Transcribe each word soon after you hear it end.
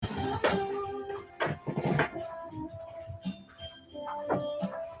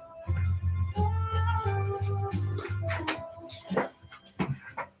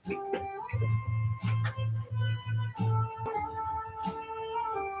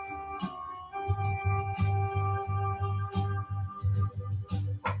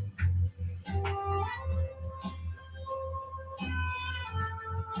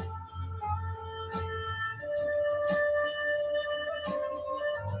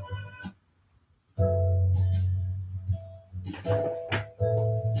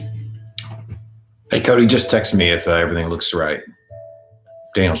Hey, Cody, just text me if everything looks right.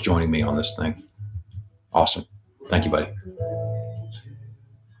 Daniel's joining me on this thing. Awesome. Thank you, buddy.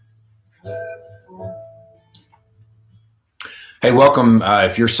 Hey, welcome.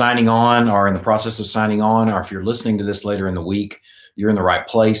 If you're signing on or in the process of signing on, or if you're listening to this later in the week, you're in the right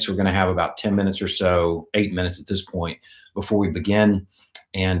place. We're going to have about 10 minutes or so, 8 minutes at this point before we begin.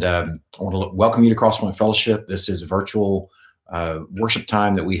 And I want to welcome you to Crosspoint Fellowship. This is a virtual worship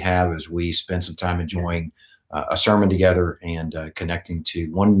time that we have as we spend some time enjoying a sermon together and connecting to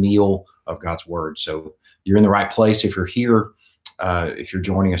one meal of God's Word. So you're in the right place if you're here. If you're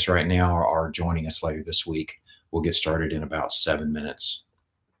joining us right now or joining us later this week, we'll get started in about 7 minutes.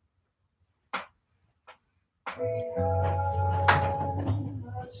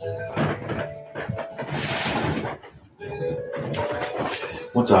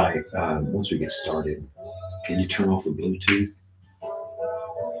 Once we get started, can you turn off the Bluetooth?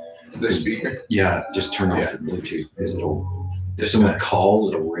 The speaker? Yeah, just turn off the Bluetooth because if someone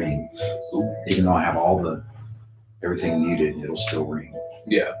calls, it'll ring. Even though I have everything muted, it'll still ring.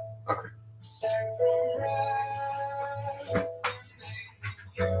 Yeah. Okay.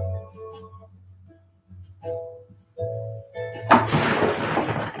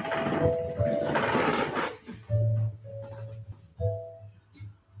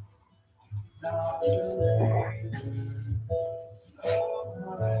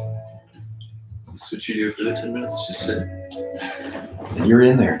 That's what you do for the 10 minutes? Just sit. And you're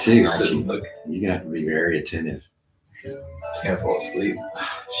in there too, aren't Sit you? and look. You're gonna have to be very attentive. Can't fall asleep.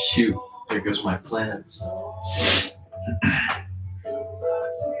 Shoot, there goes my plans. Just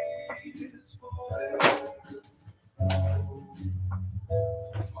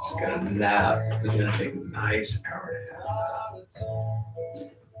got a nap. It's gonna take a nice hour and a half.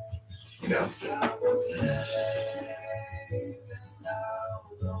 You know?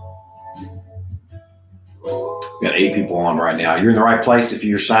 We've got 8 people on right now. You're in the right place if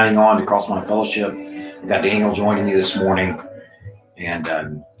you're signing on to Crosspoint Fellowship. We've got Daniel joining me this morning, and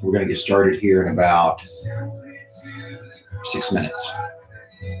we're going to get started here in about 6 minutes.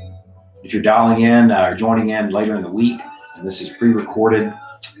 If you're dialing in or joining in later in the week, and this is pre-recorded,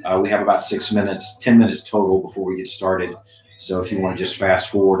 we have about 6 minutes, 10 minutes total before we get started. So if you want to just fast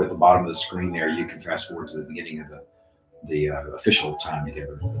forward at the bottom of the screen there, you can fast forward to the beginning of the official time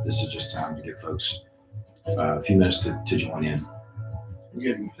together. But this is just time to give folks a few minutes to join in.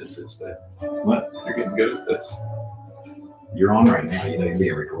 You're getting good at this, though. What? You're getting good at this. You're on right now. You know you're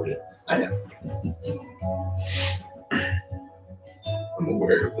being recorded. I know. I'm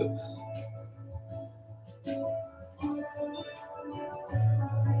aware of this.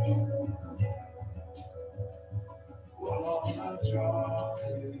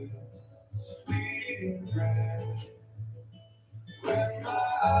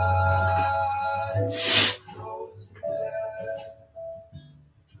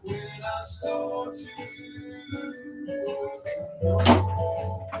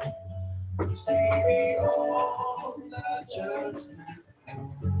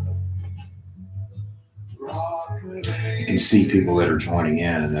 You can see people that are joining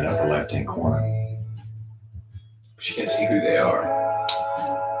in that upper left-hand corner. But you can't see who they are.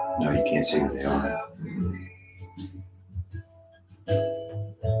 No, you can't see who they are.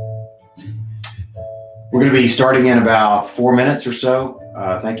 We're going to be starting in about 4 minutes or so.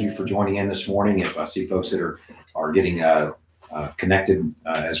 Thank you for joining in this morning. If I see folks that are getting connected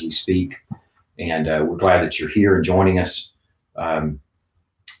as we speak, and we're glad that you're here and joining us. You're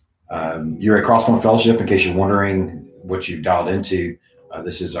at Crosspoint Fellowship. In case you're wondering what you've dialed into,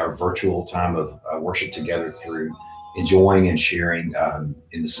 this is our virtual time of worship together through enjoying and sharing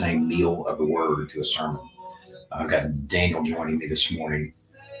in the same meal of the Word to a sermon. I've got Daniel joining me this morning,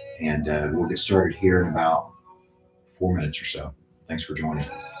 and we'll get started here in about 4 minutes or so. Thanks for joining.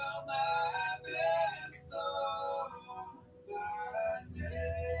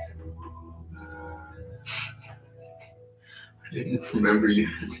 I didn't remember you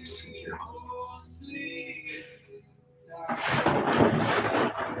had this in here.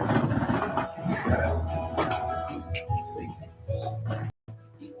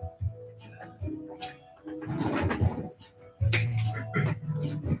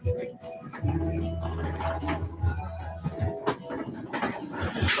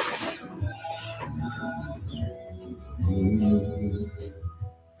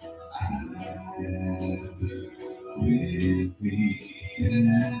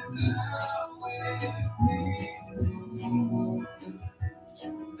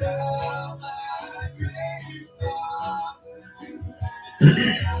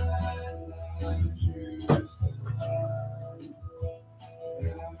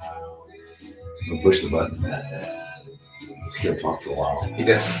 push the button. He'll talk for a while. He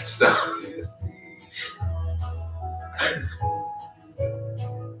doesn't stop.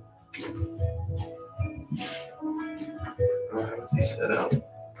 How's he set up?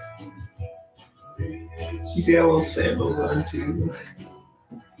 You see how little sandals on too?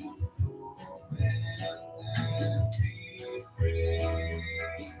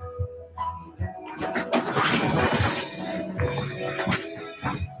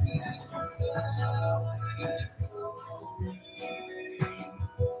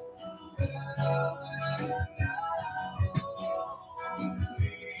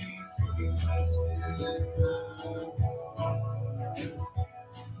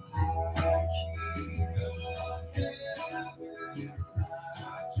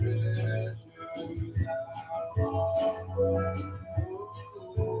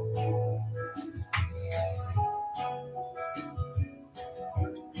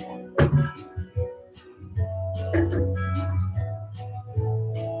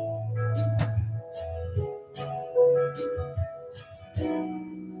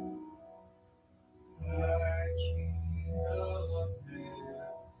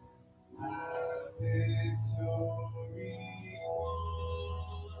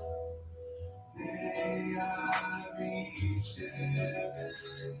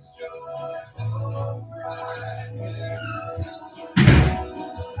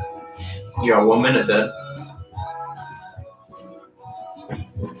 You got 1 minute then.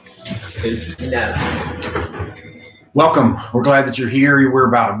 Welcome. We're glad that you're here. We're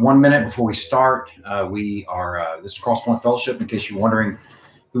about 1 minute before we start. This is Crosspoint Fellowship, in case you're wondering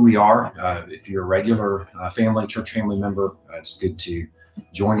who we are. If you're a regular church family member, it's good to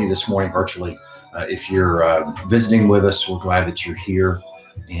join you this morning virtually. If you're visiting with us, we're glad that you're here,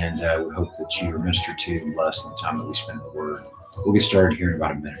 and we hope that you are ministered to and blessed in the time that we spend in the Word. We'll get started here in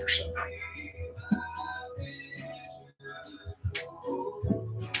about a minute or so.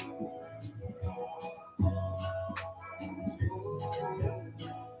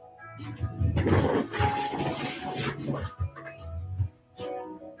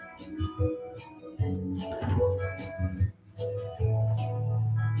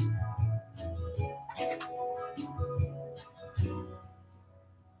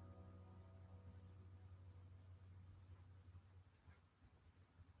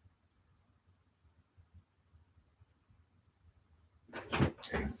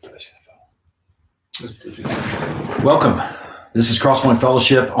 Welcome. This is Crosspoint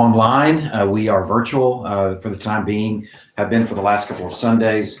Fellowship online. We are virtual for the time being, have been for the last couple of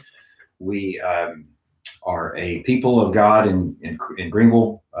Sundays. We are a people of God in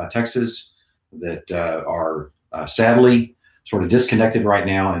Greenville, Texas, that are sadly sort of disconnected right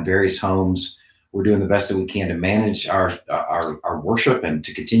now in various homes. We're doing the best that we can to manage our worship and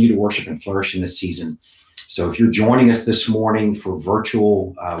to continue to worship and flourish in this season. So if you're joining us this morning for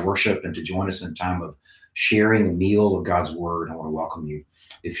virtual worship and to join us in time of sharing a meal of God's Word, I want to welcome you.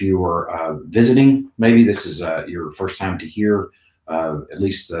 If you are visiting, maybe this is your first time to hear at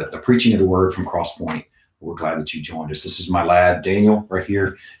least the preaching of the Word from Crosspoint, we're glad that you joined us. This is my lad, Daniel, right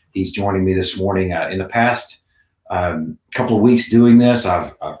here. He's joining me this morning. In the past couple of weeks doing this,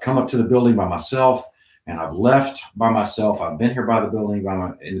 I've come up to the building by myself, and I've left by myself. I've been here in the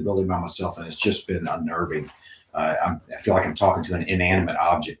building by myself, and it's just been unnerving. I feel like I'm talking to an inanimate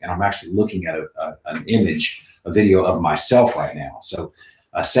object, and I'm actually looking at an image, a video of myself right now. So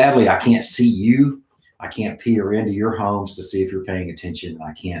sadly, I can't see you. I can't peer into your homes to see if you're paying attention. And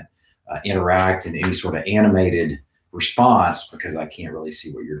I can't interact in any sort of animated response because I can't really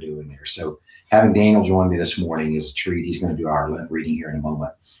see what you're doing there. So having Daniel join me this morning is a treat. He's going to do our Lent reading here in a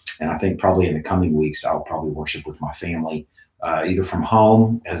moment. And I think probably in the coming weeks, I'll probably worship with my family, either from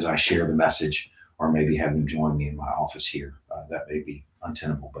home as I share the message, or maybe have them join me in my office here. That may be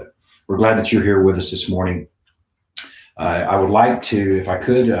untenable, but we're glad that you're here with us this morning. I would like to, if I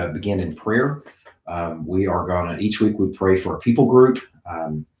could, begin in prayer. We are going to, each week we pray for a people group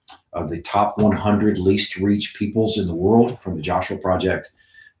of the top 100 least reached peoples in the world from the Joshua Project.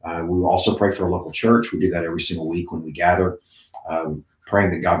 We will also pray for a local church. We do that every single week when we gather, praying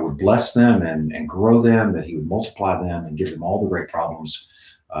that God would bless them and grow them, that he would multiply them and give them all the great problems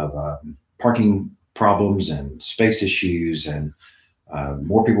of parking problems and space issues and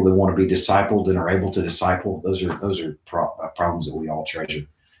more people that want to be discipled and are able to disciple. Those are problems that we all treasure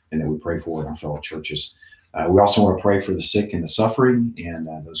and that we pray for in our fellow churches. We also want to pray for the sick and the suffering and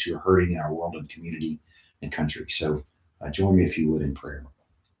those who are hurting in our world and community and country. So join me if you would in prayer.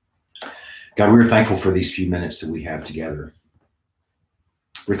 God, we're thankful for these few minutes that we have together.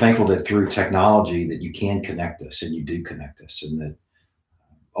 We're thankful that through technology that you can connect us and you do connect us, and that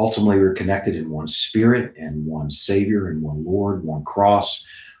ultimately we're connected in one spirit and one Savior and one Lord, one cross,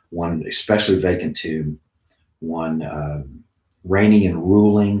 one especially vacant tomb, one reigning and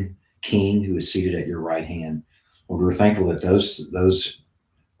ruling King who is seated at your right hand. Lord, we're thankful that those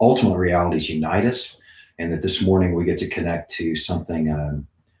ultimate realities unite us, and that this morning we get to connect to something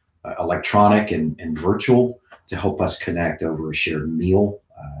electronic and virtual to help us connect over a shared meal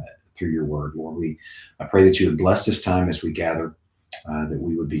through your word. Lord, I pray that you would bless this time as we gather, that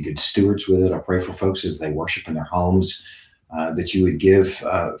we would be good stewards with it. I pray for folks as they worship in their homes, that you would give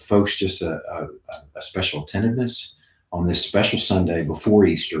folks just a special attentiveness on this special Sunday before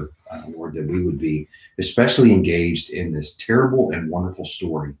Easter, Lord, that we would be especially engaged in this terrible and wonderful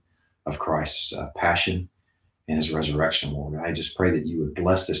story of Christ's passion and his resurrection, Lord. I just pray that you would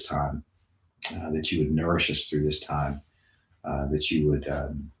bless this time, that you would nourish us through this time, that you would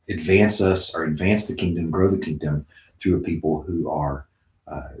advance the kingdom, grow the kingdom through a people who are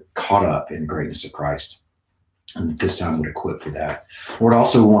caught up in the greatness of Christ. And this time would equip for that. Lord,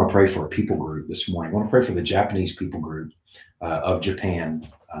 also we want to pray for a people group this morning. I want to pray for the Japanese people group of Japan,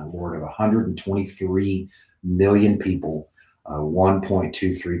 Lord, of 123 million people,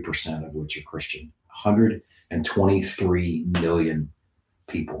 1.23% of which are Christian. 123 million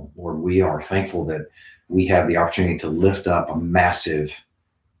people. Lord, we are thankful that we have the opportunity to lift up a massive,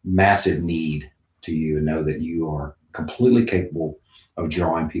 massive need to you and know that you are completely capable of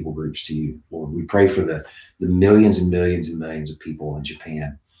drawing people groups to you. Lord, we pray for the millions and millions and millions of people in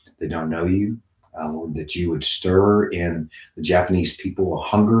Japan that don't know you. Lord, that you would stir in the Japanese people a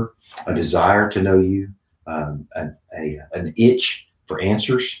hunger, a desire to know you, an itch for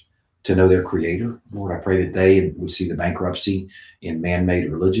answers, to know their creator. Lord, I pray that they would see the bankruptcy in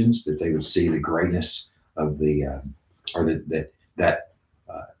man-made religions, that they would see the greatness of that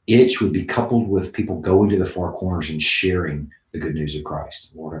itch would be coupled with people going to the far corners and sharing the good news of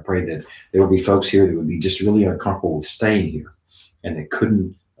Christ. Lord, I pray that there will be folks here that would be just really uncomfortable with staying here, and they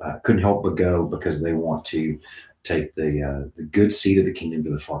couldn't help but go because they want to take the good seed of the kingdom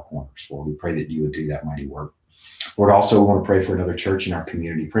to the far corners. Lord, we pray that you would do that mighty work. Lord, also we want to pray for another church in our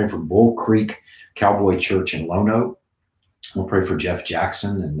community, praying for Bull Creek Cowboy Church in Lono. We'll pray for Jeff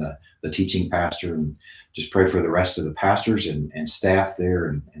Jackson and the teaching pastor, and just pray for the rest of the pastors and staff there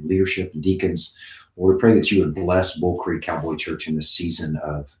and leadership and deacons. Lord, we pray that you would bless Bull Creek Cowboy Church in this season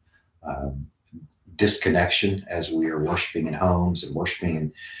of disconnection as we are worshiping in homes and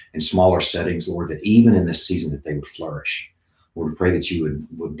worshiping in smaller settings, Lord, that even in this season that they would flourish. Lord, we pray that you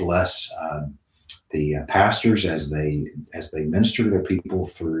would bless the pastors as they minister to their people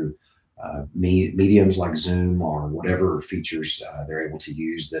through mediums like Zoom or whatever features they're able to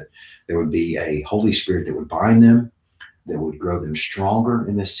use, that there would be a Holy Spirit that would bind them, that would grow them stronger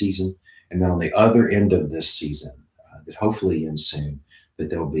in this season. And then on the other end of this season, that hopefully ends soon, that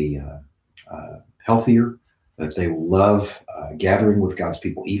they'll be healthier, that they will love gathering with God's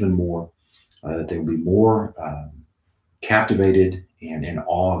people even more, that they will be more captivated and in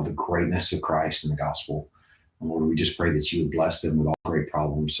awe of the greatness of Christ and the gospel. And Lord, we just pray that you would bless them with all great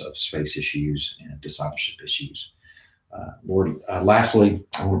problems of space issues and discipleship issues. Lord, lastly,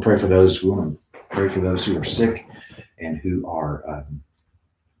 I want to pray for those who are sick and who are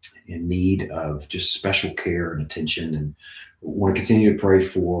in need of just special care and attention. And we want to continue to pray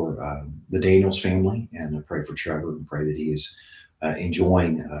for the Daniels family, and I pray for Trevor and pray that he is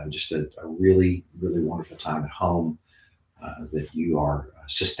enjoying just a really, really wonderful time at home, that you are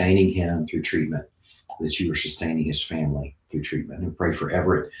sustaining him through treatment, that you are sustaining his family through treatment. And pray for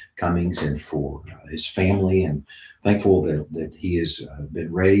Everett Cummings and for his family, and thankful that he has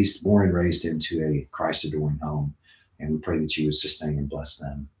been born and raised into a Christ-adoring home. And we pray that you would sustain and bless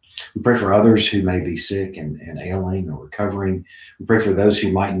them. We pray for others who may be sick and ailing or recovering. We pray for those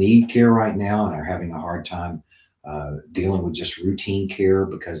who might need care right now and are having a hard time dealing with just routine care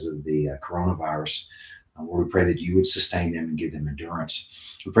because of the coronavirus. Lord, we pray that you would sustain them and give them endurance.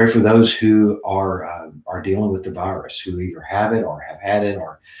 We pray for those who are dealing with the virus, who either have it or have had it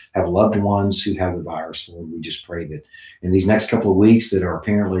or have loved ones who have the virus. Lord, we just pray that in these next couple of weeks that are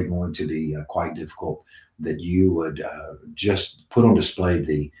apparently going to be quite difficult, that you would just put on display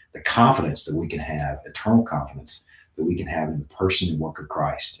the confidence that we can have, eternal confidence that we can have in the person and work of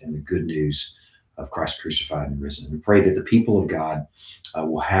Christ and the good news of Christ crucified and risen. We pray that the people of God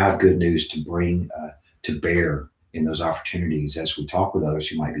will have good news to bring to bear in those opportunities as we talk with others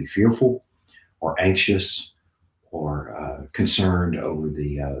who might be fearful or anxious or concerned over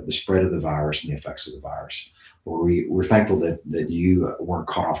the spread of the virus and the effects of the virus. Lord, we're thankful that you weren't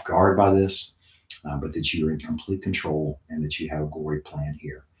caught off guard by this, but that you are in complete control and that you have a glory plan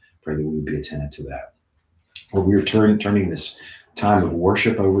here. Pray that we would be attentive to that. Lord, we are turning this time of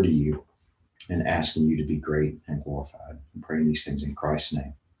worship over to you and asking you to be great and glorified. I'm praying these things in Christ's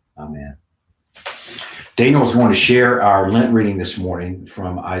name. Amen. Daniel is going to share our Lent reading this morning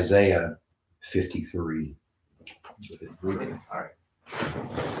from Isaiah 53. All right.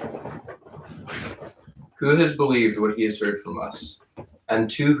 Who has believed what he has heard from us? And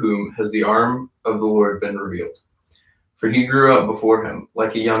to whom has the arm of the Lord been revealed? For he grew up before him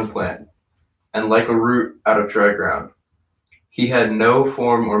like a young plant, and like a root out of dry ground. He had no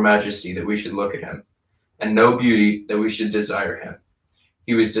form or majesty that we should look at him, and no beauty that we should desire him.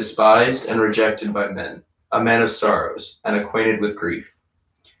 He was despised and rejected by men, a man of sorrows, and acquainted with grief.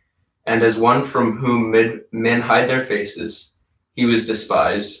 And as one from whom men hide their faces, he was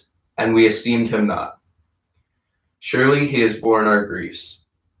despised, and we esteemed him not. Surely he has borne our griefs,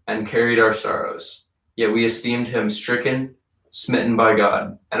 and carried our sorrows, yet we esteemed him stricken, smitten by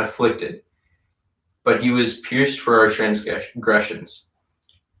God, and afflicted. But he was pierced for our transgressions.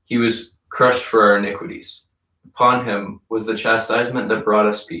 He was crushed for our iniquities. Upon him was the chastisement that brought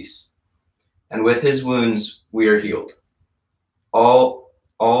us peace. And with his wounds we are healed. All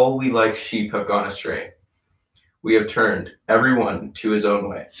we like sheep have gone astray. We have turned every one to his own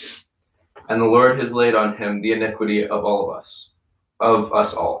way. And the Lord has laid on him the iniquity of us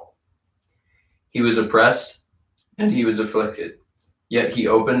all. He was oppressed and he was afflicted, yet he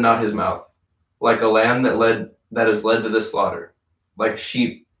opened not his mouth. Like a lamb that is led to the slaughter, like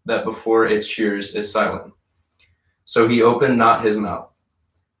sheep that before its shears is silent. So he opened not his mouth.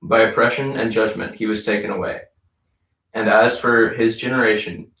 By oppression and judgment he was taken away. And as for his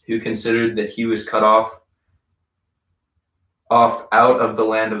generation, who considered that he was cut off out of the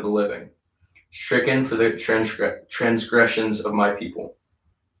land of the living, stricken for the transgressions of my people.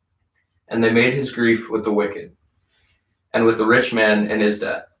 And they made his grief with the wicked, and with the rich man in his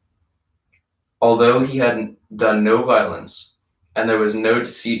death. Although he had done no violence, and there was no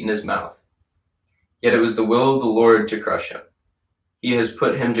deceit in his mouth, yet it was the will of the Lord to crush him. He has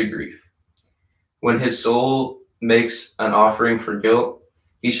put him to grief. When his soul makes an offering for guilt,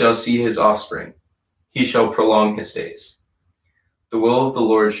 he shall see his offspring. He shall prolong his days. The will of the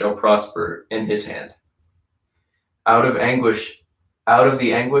Lord shall prosper in his hand. Out of the anguish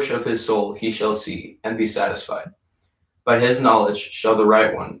of his soul he shall see and be satisfied. By his knowledge shall the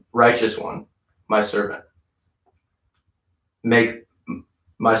righteous one, my servant, make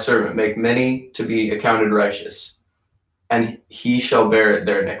many to be accounted righteous, and he shall bear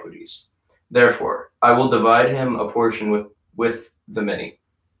their iniquities. Therefore, I will divide him a portion with the many,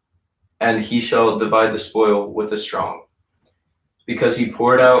 and he shall divide the spoil with the strong, because he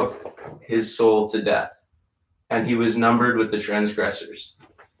poured out his soul to death, and he was numbered with the transgressors.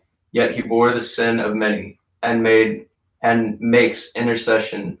 Yet he bore the sin of many, and makes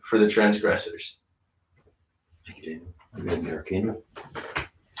intercession for the transgressors. Thank you, Daniel.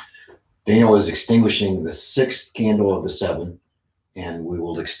 Daniel is extinguishing the sixth candle of the seven, and we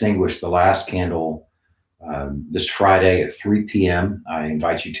will extinguish the last candle this Friday at 3 p.m. I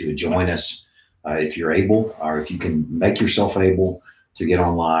invite you to join us if you're able, or if you can make yourself able to get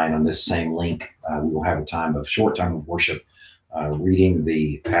online on this same link. We will have a short time of worship, reading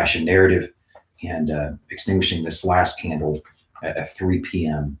the Passion narrative and extinguishing this last candle at 3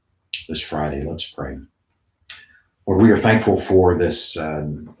 p.m. this Friday. Let's pray. Lord, we are thankful for this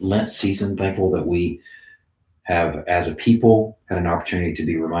Lent season, thankful that we have, as a people, had an opportunity to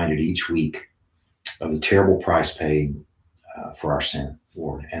be reminded each week of the terrible price paid for our sin,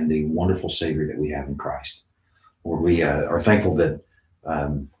 Lord, and the wonderful Savior that we have in Christ. Lord, we are thankful that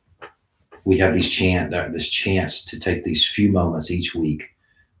we have this chance to take these few moments each week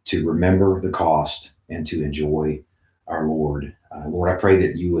to remember the cost and to enjoy our Lord. Lord, I pray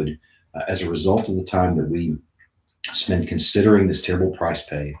that you would, as a result of the time that we spend considering this terrible price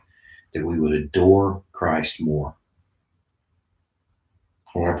paid, that we would adore Christ more.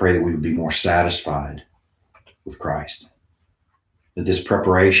 Lord, I pray that we would be more satisfied with Christ, that this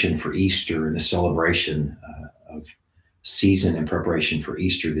preparation for Easter and the celebration of season and preparation for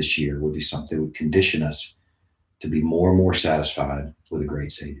Easter this year would be something that would condition us to be more and more satisfied with a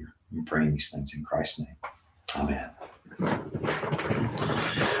great Savior. I'm praying these things in Christ's name. Amen.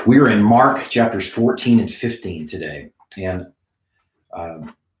 We are in Mark chapters 14 and 15 today, and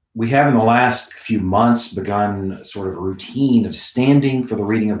we have in the last few months begun sort of a routine of standing for the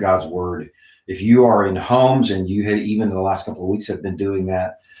reading of God's word. If you are in homes and you had even in the last couple of weeks have been doing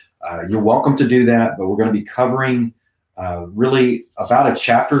that, you're welcome to do that, but we're going to be covering really about a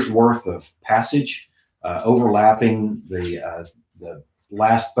chapter's worth of passage, overlapping the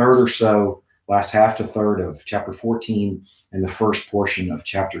last third or so last half to third of chapter 14 and the first portion of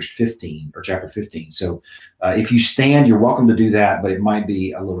chapter 15. So if you stand, you're welcome to do that, but it might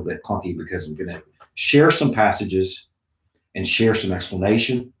be a little bit clunky because I'm going to share some passages and share some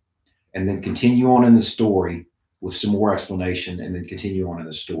explanation, and then continue on in the story with some more explanation, and then continue on in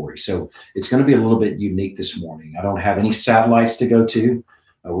the story. So it's going to be a little bit unique this morning. I don't have any satellites to go to.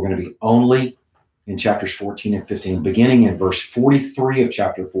 We're going to be only in chapters 14 and 15, beginning in verse 43 of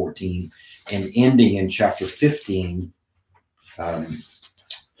chapter 14 and ending in chapter 15,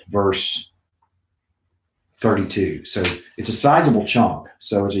 verse 32. So it's a sizable chunk.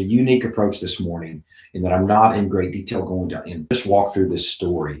 So it's a unique approach this morning in that I'm not in great detail going down and just walk through this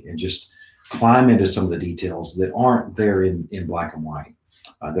story and just climb into some of the details that aren't there in black and white,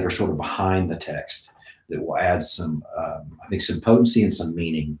 that are sort of behind the text, that will add some, I think, some potency and some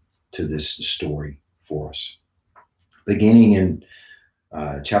meaning to this story for us. Beginning in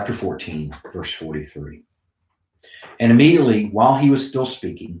chapter 14, verse 43. And immediately, while he was still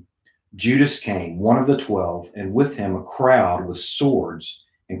speaking, Judas came, one of the 12, and with him a crowd with swords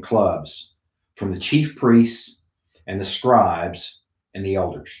and clubs from the chief priests and the scribes and the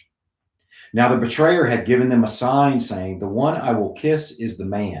elders. Now the betrayer had given them a sign, saying, "The one I will kiss is the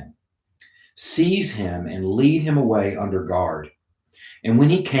man. Seize him and lead him away under guard." And when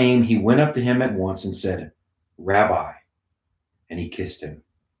he came, he went up to him at once and said, "Rabbi," and he kissed him.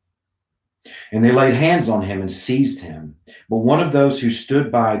 And they laid hands on him and seized him. But one of those who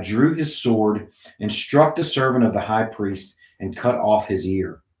stood by drew his sword and struck the servant of the high priest and cut off his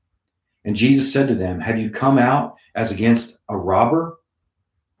ear. And Jesus said to them, "Have you come out as against a robber?"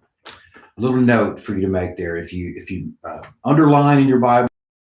 A little note for you to make there. If you underline in your Bible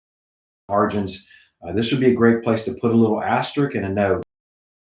margins, this would be a great place to put a little asterisk and a note.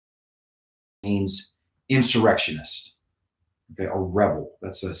 It means insurrectionist, okay, or rebel.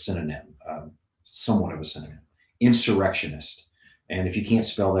 That's a synonym, somewhat of a synonym. Insurrectionist. And if you can't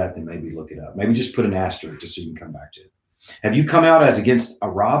spell that, then maybe look it up. Maybe just put an asterisk just so you can come back to it. Have you come out as against a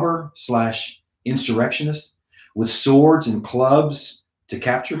robber / insurrectionist with swords and clubs to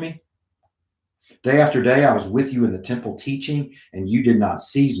capture me? Day after day I was with you in the temple teaching, and you did not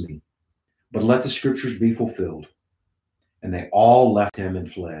seize me. But let the scriptures be fulfilled. And they all left him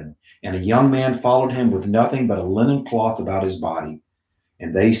and fled. And a young man followed him with nothing but a linen cloth about his body.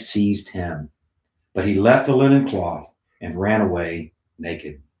 And they seized him. But he left the linen cloth and ran away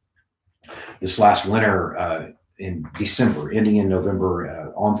naked. This last winter, in December, ending in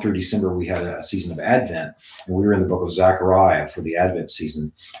November, on through December, we had a season of Advent, and we were in the book of Zechariah for the Advent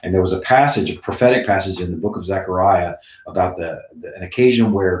season. And there was a passage, a prophetic passage in the book of Zechariah about an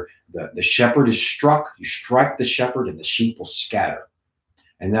occasion where the shepherd is struck. You strike the shepherd and the sheep will scatter.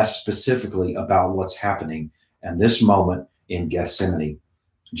 And that's specifically about what's happening in this moment in Gethsemane.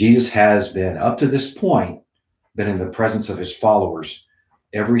 Jesus has been, up to this point, been in the presence of his followers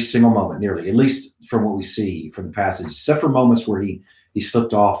every single moment, nearly, at least from what we see from the passage, except for moments where he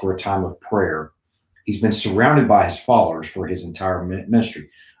slipped off for a time of prayer. He's been surrounded by his followers for his entire ministry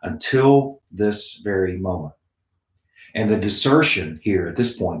until this very moment. And the desertion here at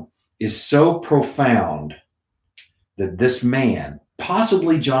this point is so profound that this man,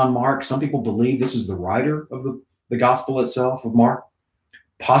 possibly John Mark, some people believe this is the writer of the gospel itself of Mark,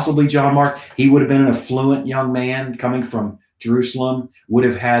 possibly John Mark, he would have been an affluent young man coming from Jerusalem, would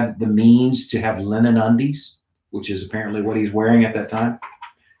have had the means to have linen undies, which is apparently what he's wearing at that time.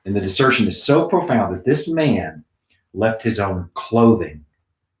 And the desertion is so profound that this man left his own clothing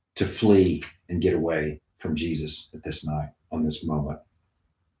to flee and get away from Jesus at this night, on this moment.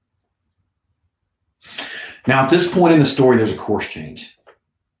 Now, at this point in the story, there's a course change.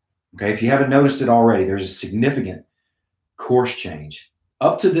 Okay, if you haven't noticed it already, there's a significant course change.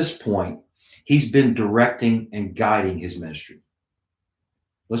 Up to this point, he's been directing and guiding his ministry.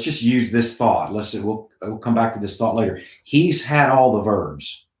 Let's just use this thought. We'll come back to this thought later. He's had all the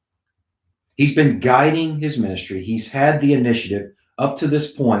verbs. He's been guiding his ministry. He's had the initiative up to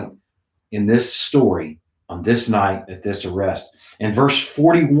this point in this story on this night at this arrest. In verse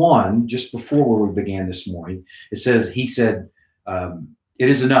 41, just before where we began this morning, it says, he said, it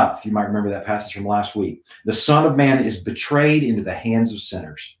is enough. You might remember that passage from last week. The Son of Man is betrayed into the hands of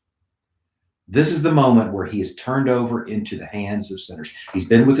sinners. This is the moment where he is turned over into the hands of sinners. He's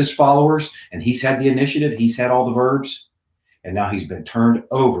been with his followers and he's had the initiative. He's had all the verbs. And now he's been turned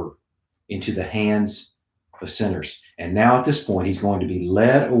over into the hands of sinners. And now at this point, he's going to be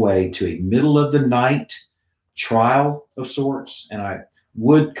led away to a middle of the night trial of sorts. And I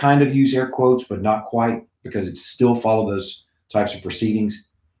would kind of use air quotes, but not quite, because it still follow those types of proceedings.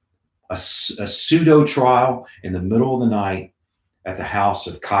 A pseudo trial in the middle of the night at the house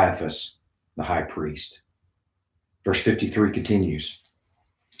of Caiaphas, the high priest. Verse 53 continues.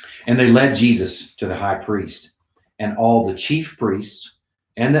 And they led Jesus to the high priest, and all the chief priests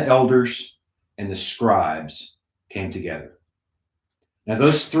and the elders and the scribes came together. Now,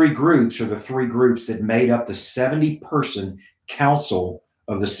 those three groups are the three groups that made up the 70-person council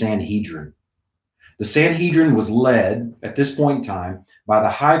of the Sanhedrin. The Sanhedrin was led at this point in time by the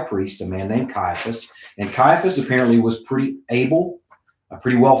high priest, a man named Caiaphas. And Caiaphas apparently was pretty able,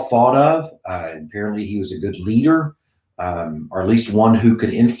 pretty well thought of. Apparently he was a good leader, or at least one who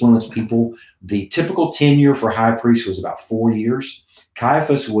could influence people. The typical tenure for high priest was about 4 years.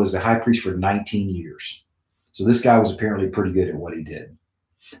 Caiaphas was the high priest for 19 years. So this guy was apparently pretty good at what he did.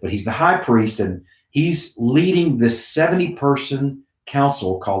 But he's the high priest, and he's leading this 70-person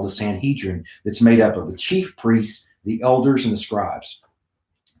council called the Sanhedrin that's made up of the chief priests, the elders, and the scribes.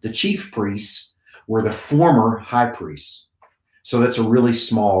 The chief priests were the former high priests. So that's a really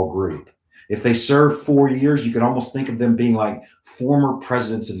small group. If they served 4 years, you could almost think of them being like former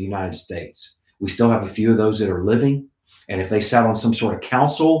presidents of the United States. We still have a few of those that are living. And if they sat on some sort of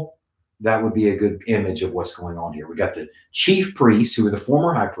council, that would be a good image of what's going on here. We got the chief priests, who are the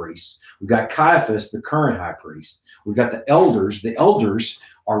former high priests. We've got Caiaphas, the current high priest. We've got the elders. The elders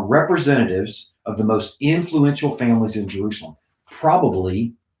are representatives of the most influential families in Jerusalem,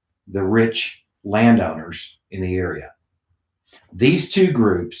 probably the rich landowners in the area. These two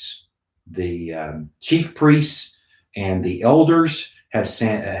groups, the chief priests and the elders, had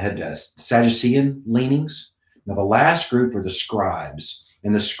Sadducean leanings. Now, the last group are the scribes.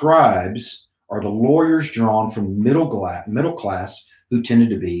 And the scribes are the lawyers drawn from middle class who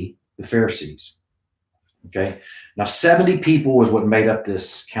tended to be the Pharisees. Okay. Now, 70 people was what made up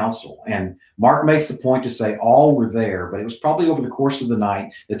this council. And Mark makes the point to say all were there, but it was probably over the course of the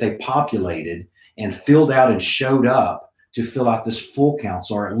night that they populated and filled out and showed up to fill out this full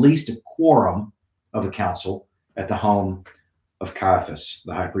council, or at least a quorum of a council at the home of Caiaphas,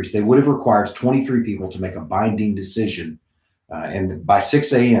 the high priest. They would have required 23 people to make a binding decision. And by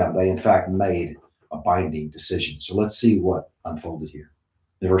 6 a.m., they in fact made a binding decision. So let's see what unfolded here.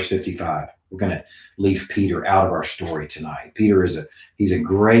 In verse 55, we're going to leave Peter out of our story tonight. Peter he's a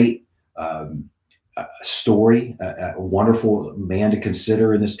great story, a wonderful man to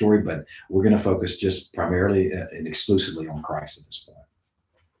consider in this story, but we're going to focus just primarily and exclusively on Christ at this point.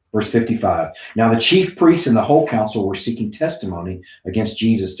 Verse 55, now the chief priests and the whole council were seeking testimony against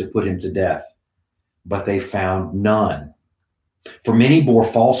Jesus to put him to death, but they found none. For many bore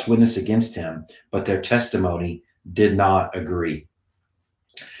false witness against him, but their testimony did not agree.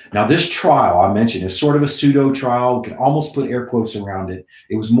 Now, this trial I mentioned is sort of a pseudo trial. We can almost put air quotes around it.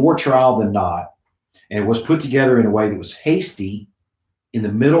 It was more trial than not. And it was put together in a way that was hasty in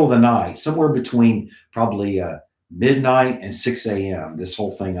the middle of the night, somewhere between probably midnight and 6 a.m. This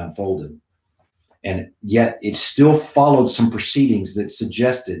whole thing unfolded. And yet it still followed some proceedings that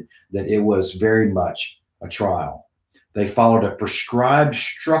suggested that it was very much a trial. They followed a prescribed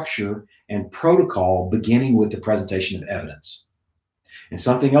structure and protocol, beginning with the presentation of evidence. And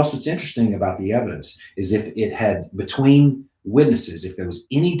something else that's interesting about the evidence is if it had, between witnesses, if there was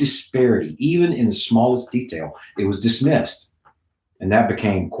any disparity, even in the smallest detail, it was dismissed. And that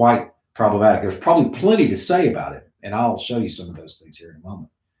became quite problematic. There's probably plenty to say about it, and I'll show you some of those things here in a moment.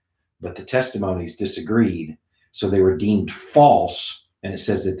 But the testimonies disagreed, so they were deemed false, and it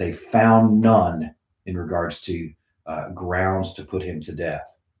says that they found none in regards to grounds to put him to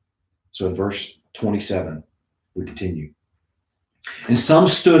death. So in verse 27, we continue. And some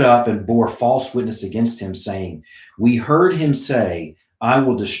stood up and bore false witness against him, saying, we heard him say, I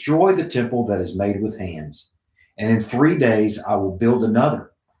will destroy the temple that is made with hands, and in 3 days I will build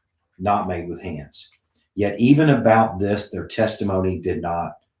another, not made with hands. Yet even about this, their testimony did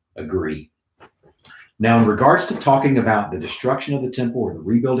not agree. Now, in regards to talking about the destruction of the temple or the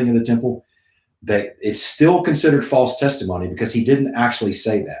rebuilding of the temple, that it's still considered false testimony because he didn't actually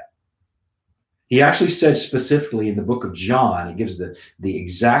say that. He actually said specifically in the book of John, he gives the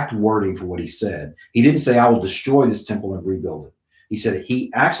exact wording for what he said. He didn't say, I will destroy this temple and rebuild it.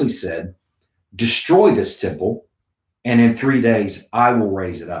 He actually said, destroy this temple, and in 3 days, I will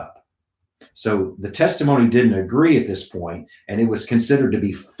raise it up. So the testimony didn't agree at this point, and it was considered to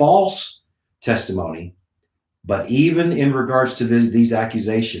be false testimony. But even in regards to these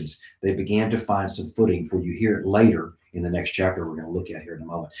accusations, they began to find some footing, for you hear it later in the next chapter we're going to look at here in a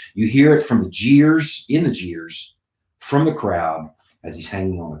moment. You hear it from the jeers, from the crowd as he's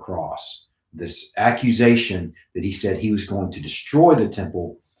hanging on the cross. This accusation that he said he was going to destroy the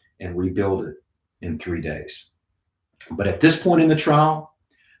temple and rebuild it in 3 days. But at this point in the trial,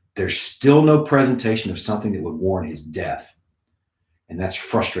 there's still no presentation of something that would warrant his death. And that's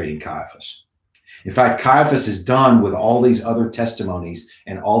frustrating Caiaphas. In fact, Caiaphas is done with all these other testimonies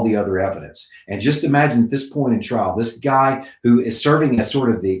and all the other evidence. And just imagine at this point in trial, this guy who is serving as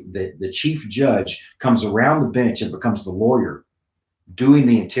sort of the chief judge comes around the bench and becomes the lawyer doing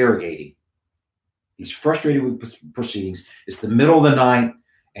the interrogating. He's frustrated with proceedings. It's the middle of the night,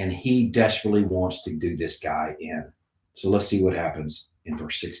 and he desperately wants to do this guy in. So let's see what happens in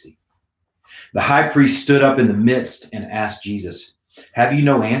verse 60. The high priest stood up in the midst and asked Jesus, "Have you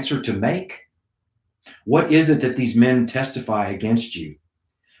no answer to make? What is it that these men testify against you?"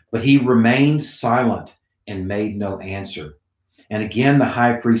 But he remained silent and made no answer. And again, the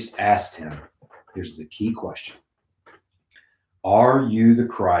high priest asked him, here's the key question: "Are you the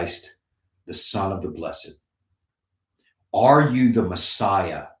Christ, the Son of the Blessed? Are you the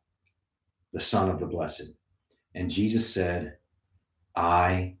Messiah, the Son of the Blessed?" And Jesus said,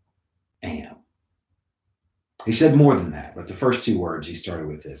 "I am." He said more than that, but the first two words he started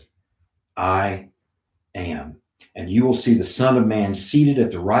with is, "I am. And you will see the Son of Man seated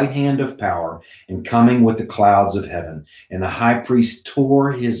at the right hand of power and coming with the clouds of heaven." And the high priest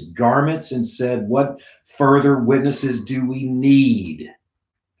tore his garments and said, "What further witnesses do we need?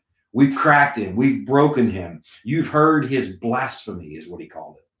 We've cracked him. We've broken him. You've heard his blasphemy," is what he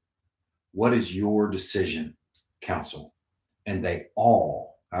called it. "What is your decision, counsel?" And they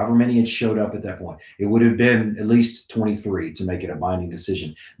all, however many had showed up at that point, it would have been at least 23 to make it a binding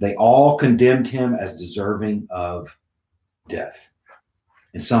decision. They all condemned him as deserving of death.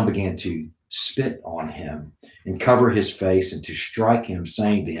 And some began to spit on him and cover his face and to strike him,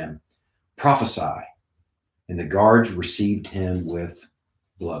 saying to him, "Prophesy." And the guards received him with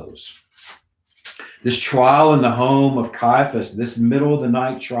blows. This trial in the home of Caiaphas, this middle of the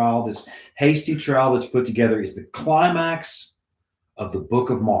night trial, this hasty trial that's put together, is the climax of the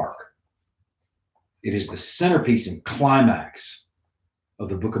book of Mark. It is the centerpiece and climax of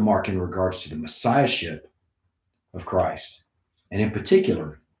the book of Mark in regards to the messiahship of Christ. And in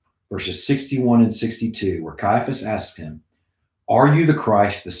particular, verses 61 and 62, where Caiaphas asked him, "Are you the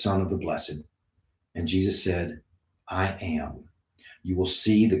Christ, the Son of the Blessed?" And Jesus said, "I am. You will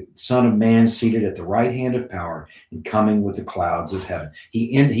see the Son of Man seated at the right hand of power and coming with the clouds of heaven."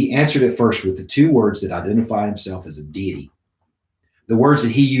 He answered it first with the two words that identify himself as a deity. The words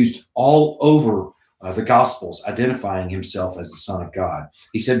that he used all over the Gospels, identifying himself as the Son of God.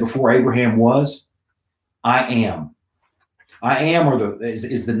 He said, "Before Abraham was, I am." I am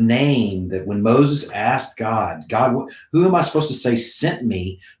is the name that when Moses asked God, "Who am I supposed to say sent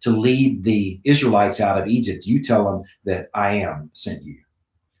me to lead the Israelites out of Egypt?" You tell them that I am sent you.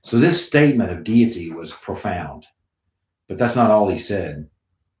 So this statement of deity was profound, but that's not all he said.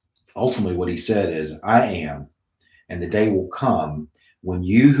 Ultimately, what he said is, "I am, and the day will come when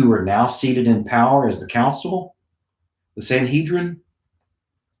you who are now seated in power as the council, the Sanhedrin,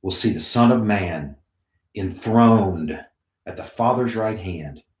 will see the Son of Man enthroned at the Father's right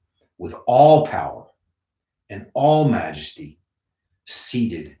hand with all power and all majesty,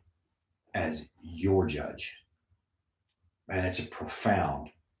 seated as your judge." Man, it's a profound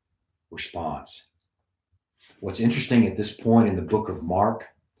response. What's interesting at this point in the book of Mark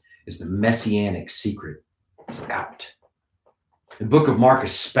is the messianic secret is out. The book of Mark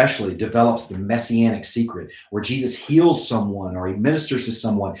especially develops the messianic secret where Jesus heals someone or he ministers to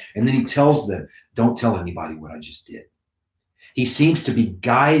someone, and then he tells them, "Don't tell anybody what I just did." He seems to be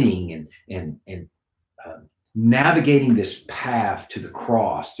guiding and navigating this path to the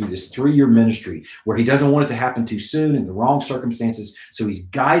cross through this 3-year ministry where he doesn't want it to happen too soon in the wrong circumstances. So he's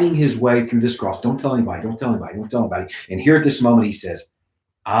guiding his way through this cross. Don't tell anybody, don't tell anybody, don't tell anybody. And here at this moment, he says,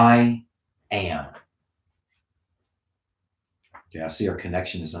 "I am." Okay, I see our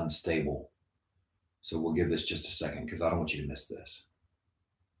connection is unstable. So we'll give this just a second because I don't want you to miss this.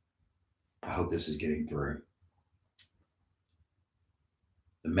 I hope this is getting through.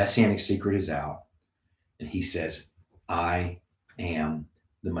 The messianic secret is out, and he says, "I am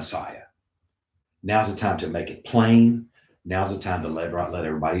the Messiah." Now's the time to make it plain. Now's the time to let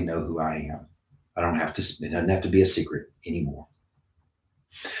everybody know who I am. It doesn't have to be a secret anymore.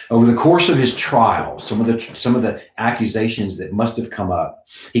 Over the course of his trial, some of the accusations that must have come up,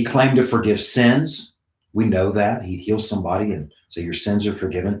 he claimed to forgive sins. We know that. He'd heal somebody and say, "Your sins are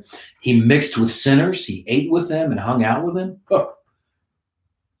forgiven." He mixed with sinners. He ate with them and hung out with them. Oh.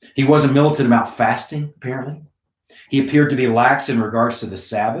 He wasn't militant about fasting, apparently. He appeared to be lax in regards to the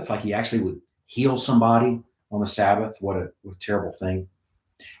Sabbath, like he actually would heal somebody on the Sabbath. What a terrible thing.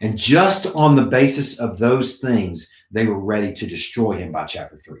 And just on the basis of those things, they were ready to destroy him by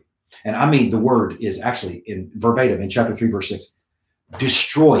chapter 3. And I mean, the word is actually in verbatim in chapter 3, verse 6,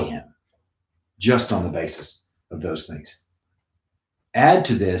 destroy him just on the basis of those things. Add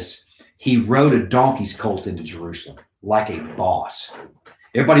to this, He rode a donkey's colt into Jerusalem like a boss.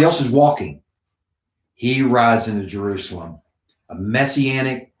 Everybody else is walking. He rides into Jerusalem. A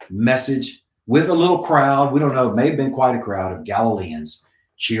messianic message with a little crowd. We don't know. It may have been quite a crowd of Galileans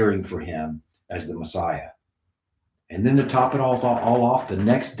cheering for him as the Messiah. And then to top it all off, the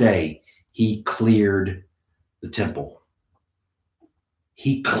next day, he cleared the temple.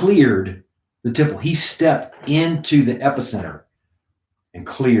 He cleared the temple. He stepped into the epicenter and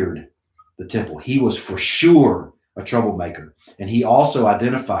cleared the temple. He was for sure a troublemaker. And he also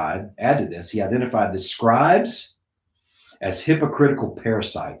identified the scribes as hypocritical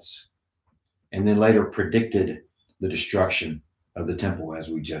parasites, and then later predicted the destruction of the temple, as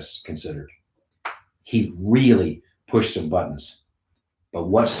we just considered. He really pushed some buttons. But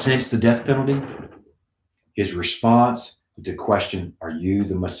what cinched the death penalty? His response to the question, are you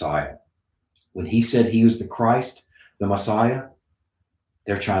the Messiah? When he said he was the Christ, the Messiah,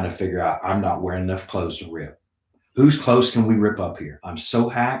 they're trying to figure out, I'm not wearing enough clothes to rip. Whose clothes can we rip up here? I'm so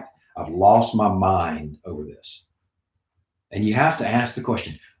hacked, I've lost my mind over this. And you have to ask the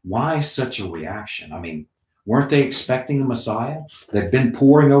question, why such a reaction? I mean, weren't they expecting a Messiah? They've been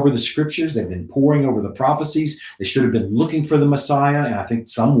poring over the scriptures. They've been poring over the prophecies. They should have been looking for the Messiah. And I think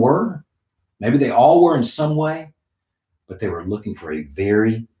some were. Maybe they all were in some way. But they were looking for a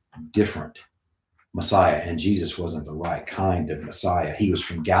very different Messiah. And Jesus wasn't the right kind of Messiah. He was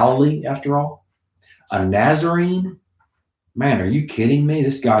from Galilee, after all. A Nazarene? Man, are you kidding me?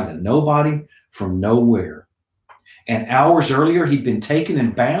 This guy's a nobody from nowhere. And hours earlier, he'd been taken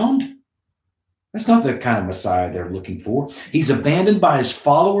and bound? That's not the kind of Messiah they're looking for. He's abandoned by his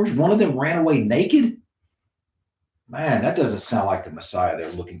followers. One of them ran away naked. Man, that doesn't sound like the Messiah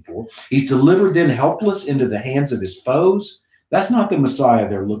they're looking for. He's delivered then helpless into the hands of his foes. That's not the Messiah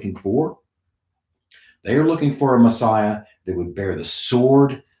they're looking for. They are looking for a Messiah that would bear the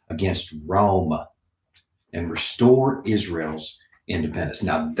sword against Rome and restore Israel's independence.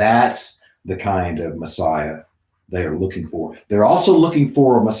 Now, that's the kind of Messiah they are looking for. They're also looking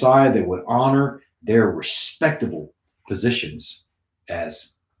for a Messiah that would honor their respectable positions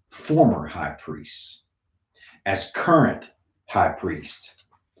as former high priests, as current high priests,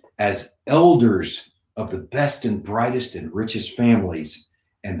 as elders of the best and brightest and richest families,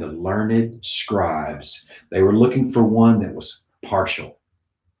 and the learned scribes. They were looking for one that was partial.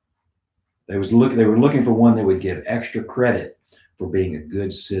 They were looking for one that would give extra credit for being a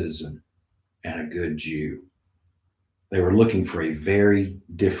good citizen and a good Jew. They were looking for a very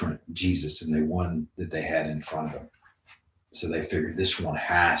different Jesus than the one that they had in front of them. So they figured this one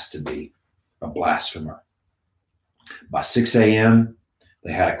has to be a blasphemer. By 6 a.m.,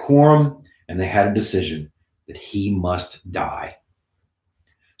 they had a quorum and they had a decision that he must die.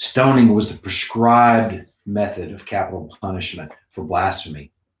 Stoning was the prescribed method of capital punishment for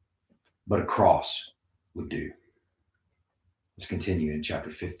blasphemy, but a cross would do. Let's continue in chapter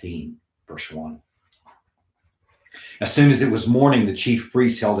 15, verse 1. As soon as it was morning, the chief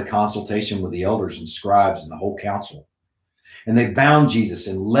priests held a consultation with the elders and scribes and the whole council. And they bound Jesus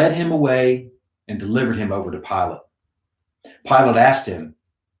and led him away and delivered him over to Pilate. Pilate asked him,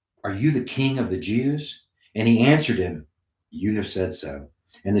 "Are you the king of the Jews?" And he answered him, "You have said so."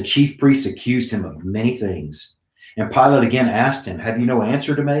 And the chief priests accused him of many things. And Pilate again asked him, "Have you no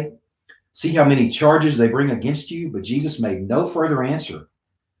answer to make? See how many charges they bring against you?" But Jesus made no further answer,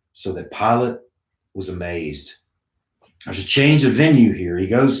 so that Pilate was amazed. There's a change of venue here. He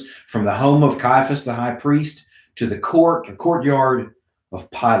goes from the home of Caiaphas, the high priest, to the courtyard of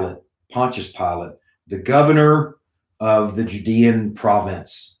Pilate, Pontius Pilate, the governor of the Judean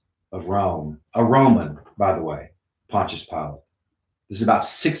province of Rome, a Roman, by the way, Pontius Pilate. This is about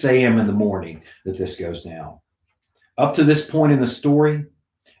 6 a.m. in the morning that this goes down. Up to this point in the story,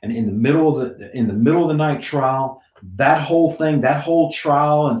 and in the middle of the night trial, that whole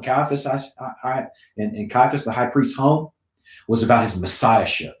trial in Caiaphas, Caiaphas, the high priest's home, was about his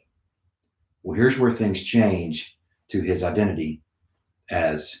messiahship. Well, here's where things change to his identity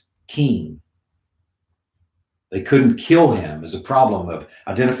as king. They couldn't kill him as a problem of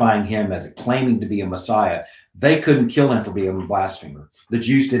identifying him as claiming to be a Messiah. They couldn't kill him for being a blasphemer. The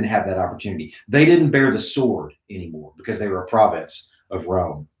Jews didn't have that opportunity. They didn't bear the sword anymore because they were a province of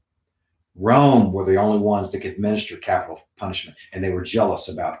Rome. Rome were the only ones that could administer capital punishment, and they were jealous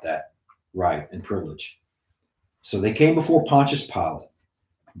about that right and privilege. So they came before Pontius Pilate,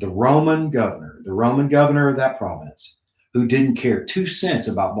 the Roman governor of that province, who didn't care 2 cents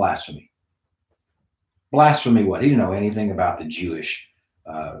about blasphemy. Blasphemy what? He didn't know anything about the Jewish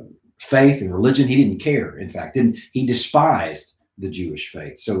faith and religion. He didn't care. In fact, he despised the Jewish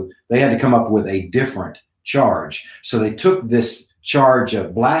faith. So they had to come up with a different charge. So they took this charge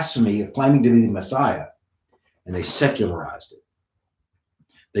of blasphemy, of claiming to be the Messiah, and they secularized it.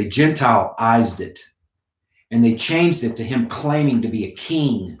 They Gentileized it, and they changed it to him claiming to be a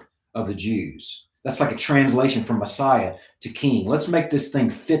king of the Jews. That's like a translation from Messiah to king. Let's make this thing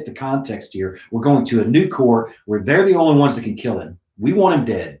fit the context here. We're going to a new court where they're the only ones that can kill him. We want him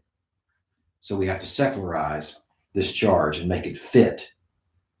dead. So we have to secularize this charge and make it fit.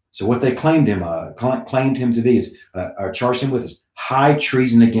 So what they claimed him to be is, or charged him with, is high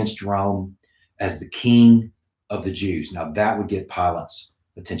treason against Rome as the king of the Jews. Now that would get Pilate's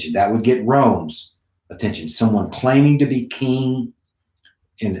attention. That would get Rome's attention. Someone claiming to be king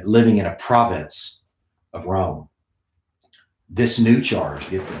and living in a province of Rome. This new charge,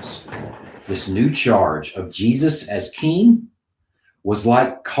 get this new charge of Jesus as king was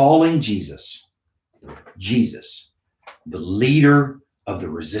like calling Jesus, the leader of the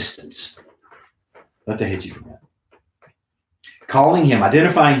resistance. Let that hit you from that. Calling him,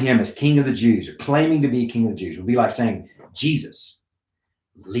 identifying him as king of the Jews, or claiming to be king of the Jews, would be like saying, Jesus,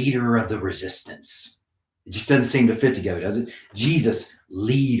 leader of the resistance. It just doesn't seem to fit together, does it? Jesus,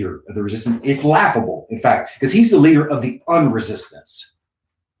 leader of the resistance. It's laughable, in fact, because he's the leader of the unresistance.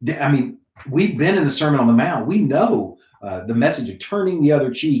 I mean, we've been in the Sermon on the Mount. We know the message of turning the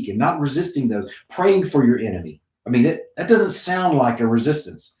other cheek and not resisting those, praying for your enemy. I mean, that doesn't sound like a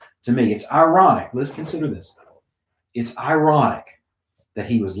resistance to me. It's ironic. Let's consider this. It's ironic that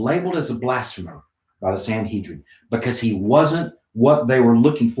he was labeled as a blasphemer by the Sanhedrin because he wasn't what they were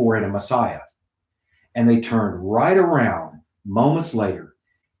looking for in a Messiah. And they turned right around moments later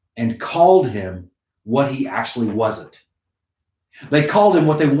and called him what he actually wasn't. They called him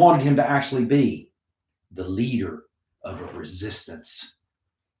what they wanted him to actually be, the leader of a resistance.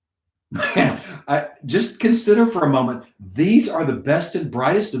 Man, just consider for a moment, these are the best and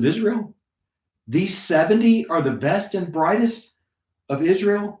brightest of Israel. These 70 are the best and brightest of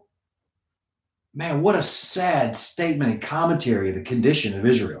Israel. Man, what a sad statement and commentary of the condition of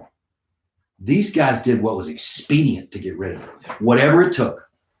Israel. These guys did what was expedient to get rid of it. Whatever it took.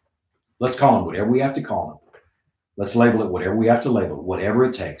 Let's call him whatever we have to call him. Let's label it whatever we have to label it. Whatever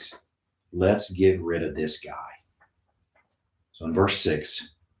it takes. Let's get rid of this guy. So in verse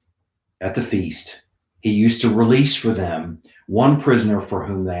 6, at the feast, he used to release for them one prisoner for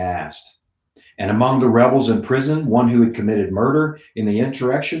whom they asked. And among the rebels in prison, one who had committed murder in the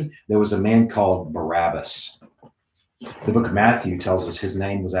insurrection, there was a man called Barabbas. The book of Matthew tells us his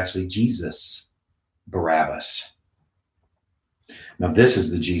name was actually Jesus Barabbas. Now, this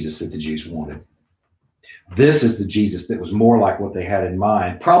is the Jesus that the Jews wanted. This is the Jesus that was more like what they had in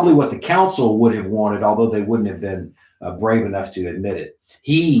mind, probably what the council would have wanted, although they wouldn't have been brave enough to admit it.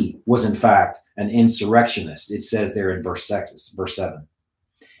 He was, in fact, an insurrectionist. It says there in verse 7.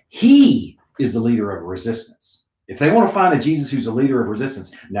 He is the leader of resistance. If they want to find a Jesus who's a leader of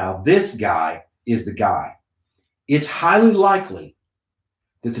resistance, now this guy is the guy. It's highly likely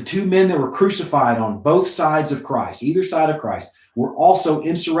that the two men that were crucified on both sides of Christ, either side of Christ, were also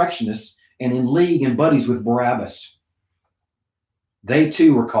insurrectionists and in league and buddies with Barabbas. They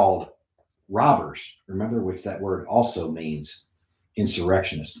too were called robbers. Remember, which that word also means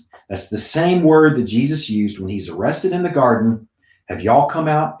insurrectionists. That's the same word that Jesus used when he's arrested in the garden. Have y'all come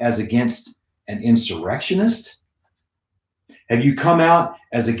out as against an insurrectionist? Have you come out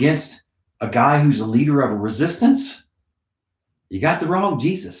as against a guy who's a leader of a resistance? You got the wrong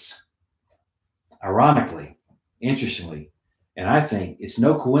Jesus. Ironically, interestingly, and I think it's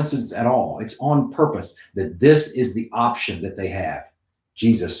no coincidence at all. It's on purpose that this is the option that they have.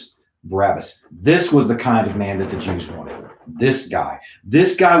 Jesus Barabbas. This was the kind of man that the Jews wanted. This guy.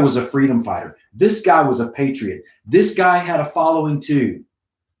 This guy was a freedom fighter. This guy was a patriot. This guy had a following too.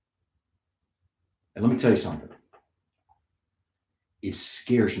 And let me tell you something. It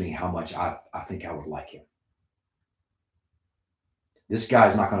scares me how much I think I would like him. This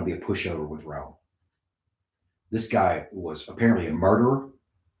guy's not going to be a pushover with Rome. This guy was apparently a murderer.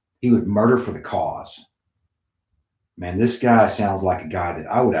 He would murder for the cause. Man, this guy sounds like a guy that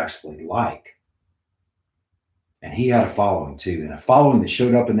I would actually like. And he had a following too, and a following that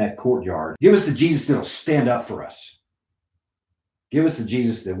showed up in that courtyard. Give us the Jesus that'll stand up for us. Give us the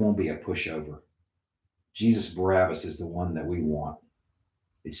Jesus that won't be a pushover. Jesus Barabbas is the one that we want.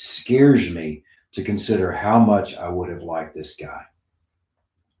 It scares me to consider how much I would have liked this guy.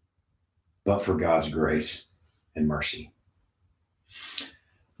 But for God's grace and mercy.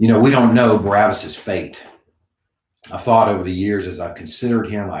 You know, we don't know Barabbas's fate. I thought over the years as I've considered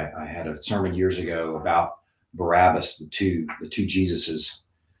him, I had a sermon years ago about Barabbas, the two Jesuses.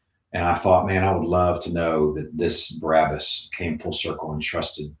 And I thought, man, I would love to know that this Barabbas came full circle and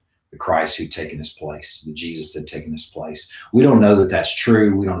trusted the Christ who'd taken his place, the Jesus that had taken his place. We don't know that that's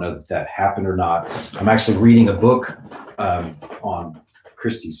true. We don't know that that happened or not. I'm actually reading a book on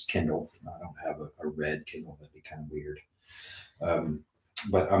Christie's Kindle. I don't have a red Kindle. That'd be kind of weird.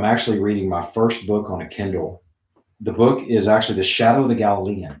 But I'm actually reading my first book on a Kindle. The book is actually The Shadow of the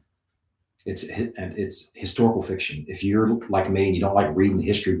Galilean. It's historical fiction. If you're like me and you don't like reading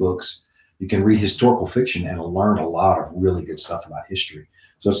history books, you can read historical fiction and learn a lot of really good stuff about history.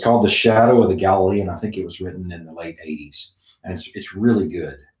 So it's called The Shadow of the Galilean. I think it was written in the late 80s, and it's really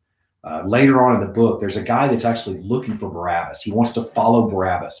good. Later on in the book, there's a guy that's actually looking for Barabbas. He wants to follow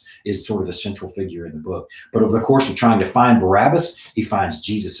Barabbas, is sort of the central figure in the book. But over the course of trying to find Barabbas, he finds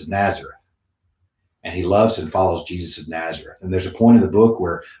Jesus of Nazareth. And he loves and follows Jesus of Nazareth. And there's a point in the book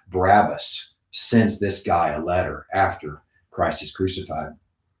where Barabbas sends this guy a letter after Christ is crucified.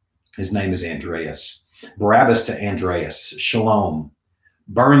 His name is Andreas. Barabbas to Andreas, Shalom.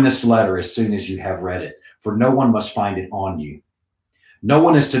 Burn this letter as soon as you have read it, for no one must find it on you. No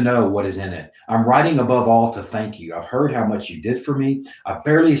one is to know what is in it. I'm writing above all to thank you. I've heard how much you did for me. I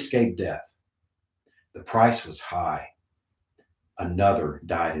barely escaped death. The price was high. Another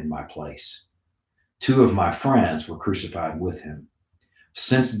died in my place. 2 of my friends were crucified with him.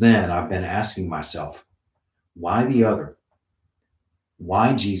 Since then, I've been asking myself, why the other?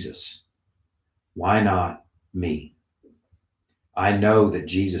 Why Jesus? Why not me? I know that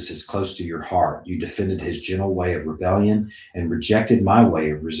Jesus is close to your heart. You defended his gentle way of rebellion and rejected my way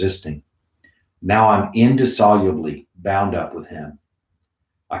of resisting. Now I'm indissolubly bound up with him.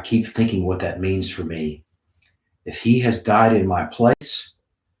 I keep thinking what that means for me. If he has died in my place,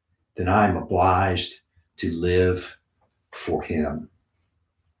 then I am obliged to live for him.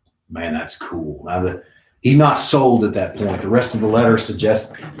 Man, that's cool. Now, he's not sold at that point. The rest of the letter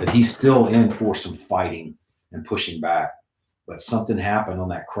suggests that he's still in for some fighting and pushing back. But something happened on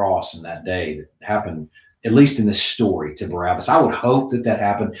that cross in that day that happened, at least in this story, to Barabbas. I would hope that that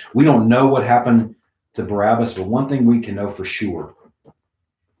happened. We don't know what happened to Barabbas, but one thing we can know for sure,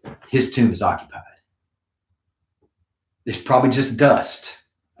 his tomb is occupied. It's probably just dust.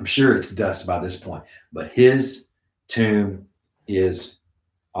 I'm sure it's dust by this point, but his tomb is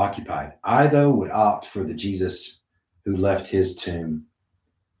occupied. I, though, would opt for the Jesus who left his tomb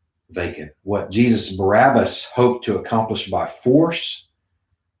vacant. What Jesus Barabbas hoped to accomplish by force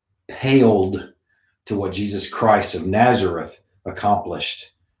paled to what Jesus Christ of Nazareth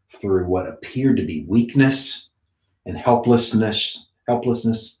accomplished through what appeared to be weakness and helplessness,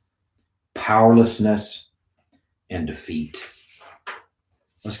 powerlessness, and defeat.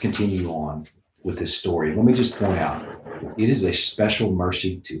 Let's continue on with this story. Let me just point out, it is a special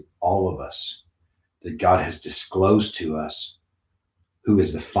mercy to all of us that God has disclosed to us who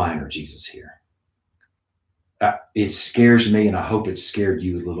is the finer Jesus here. It scares me, and I hope it scared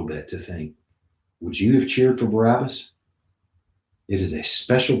you a little bit to think, would you have cheered for Barabbas? It is a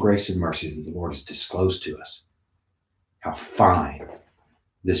special grace and mercy that the Lord has disclosed to us how fine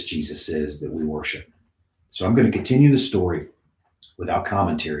this Jesus is that we worship. So I'm going to continue the story without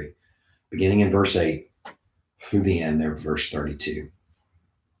commentary, beginning in verse 8 through the end there, verse 32.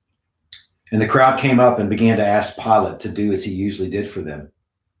 And the crowd came up and began to ask Pilate to do as he usually did for them.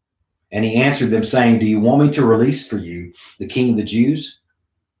 And he answered them, saying, do you want me to release for you the king of the Jews?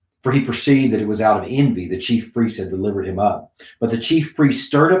 For he perceived that it was out of envy the chief priests had delivered him up. But the chief priests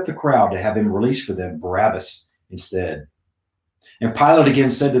stirred up the crowd to have him release for them Barabbas instead. And Pilate again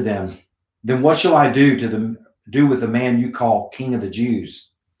said to them, then what shall I do with the man you call king of the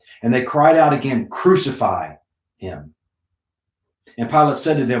Jews? And they cried out again, crucify him. And Pilate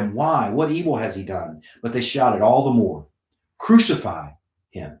said to them, why? What evil has he done? But they shouted all the more, crucify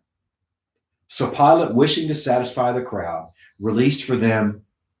him. So Pilate, wishing to satisfy the crowd, released for them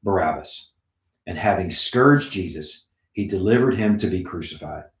Barabbas. And having scourged Jesus, he delivered him to be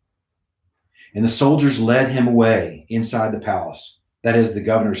crucified. And the soldiers led him away inside the palace, that is the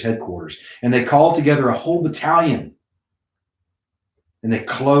governor's headquarters. And they called together a whole battalion. And they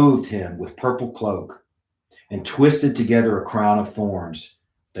clothed him with purple cloak and twisted together a crown of thorns.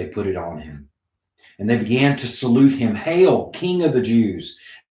 They put it on him. And they began to salute him, hail, King of the Jews.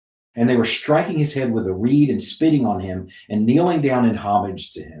 And they were striking his head with a reed and spitting on him and kneeling down in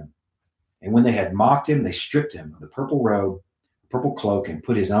homage to him. And when they had mocked him, they stripped him of the purple robe, purple cloak, and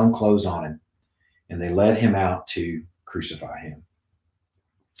put his own clothes on him. And they led him out to crucify him.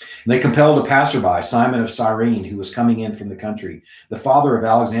 And they compelled a passerby, Simon of Cyrene, who was coming in from the country, the father of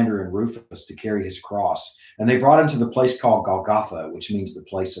Alexander and Rufus, to carry his cross. And they brought him to the place called Golgotha, which means the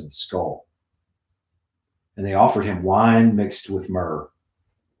place of the skull. And they offered him wine mixed with myrrh,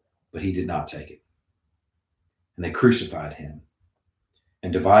 but he did not take it. And they crucified him.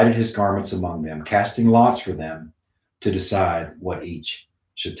 and divided his garments among them, casting lots for them to decide what each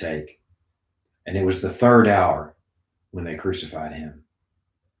should take. And it was the third hour when they crucified him.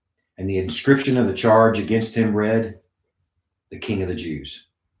 And the inscription of the charge against him read, "The King of the Jews."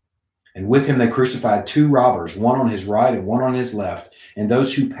 And with him they crucified two robbers, one on his right and one on his left. And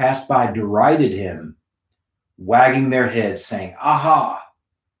those who passed by derided him, wagging their heads, saying, "Aha!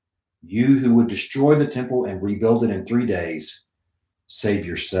 You who would destroy the temple and rebuild it in 3 days, save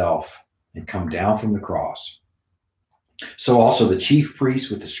yourself and come down from the cross." So also the chief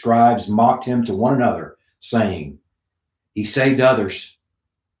priests with the scribes mocked him to one another, saying, "He saved others,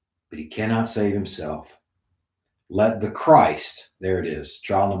 but he cannot save himself. Let the Christ," there it is,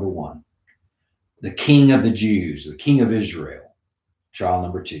 trial number 1, "the King of the Jews, the King of Israel," trial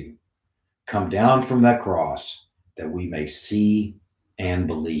number 2, "come down from that cross that we may see and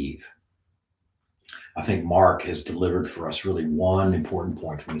believe." I think Mark has delivered for us really one important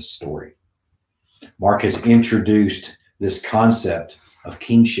point from this story. Mark has introduced this concept of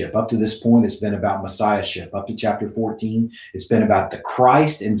kingship. Up to this point, it's been about messiahship. Up to chapter 14, it's been about the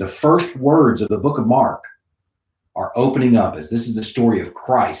Christ, and the first words of the book of Mark are opening up as this is the story of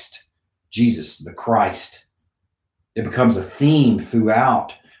Christ, Jesus, the Christ. It becomes a theme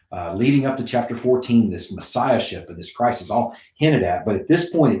throughout, leading up to chapter 14. This messiahship and this Christ is all hinted at, but at this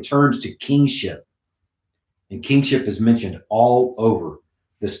point, it turns to kingship. And kingship is mentioned all over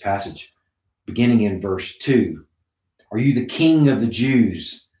this passage, beginning in verse 2. "Are you the King of the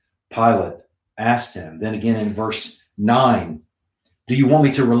Jews?" Pilate asked him. Then again in verse 9, "Do you want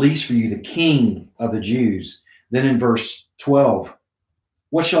me to release for you the King of the Jews?" Then in verse 12,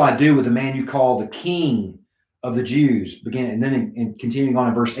 "What shall I do with the man you call the King of the Jews?" And then continuing on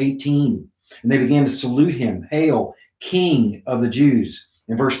in verse 18, "And they began to salute him, 'Hail, King of the Jews.'"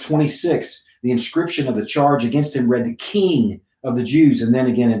 In verse 26, the inscription of the charge against him read, "The King of the Jews." And then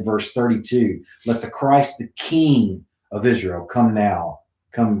again in verse 32, "Let the Christ, the King of Israel, come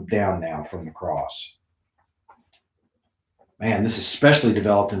down now from the cross." Man, this especially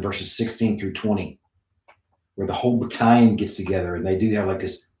developed in verses 16 through 20, where the whole battalion gets together and they do have like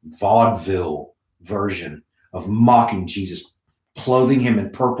this vaudeville version of mocking Jesus, clothing him in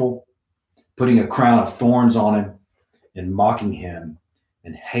purple, putting a crown of thorns on him, and mocking him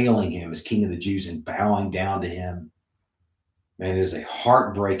and hailing him as King of the Jews and bowing down to him. Man, it is a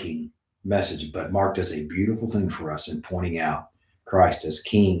heartbreaking message, but Mark does a beautiful thing for us in pointing out Christ as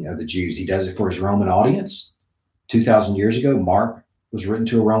King of the Jews. He does it for his Roman audience. 2,000 years ago, Mark was written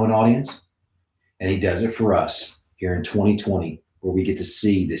to a Roman audience, and he does it for us here in 2020, where we get to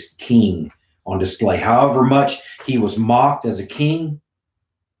see this king on display. However much he was mocked as a king,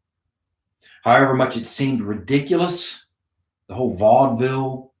 however much it seemed ridiculous, the whole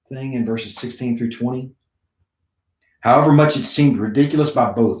vaudeville thing in verses 16 through 20, however much it seemed ridiculous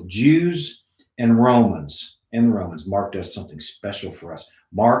by both Jews and Romans, Mark does something special for us.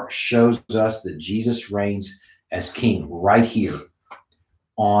 Mark shows us that Jesus reigns as king right here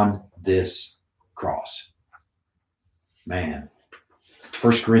on this cross. Man,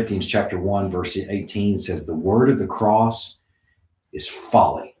 1 Corinthians chapter 1, verse 18 says, "The word of the cross is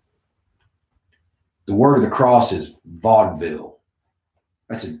folly." The word of the cross is vaudeville.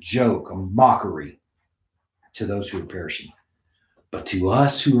 That's a joke, a mockery to those who are perishing. But to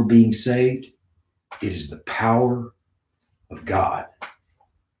us who are being saved, it is the power of God.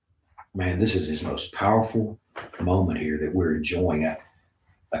 Man, this is his most powerful moment here that we're enjoying.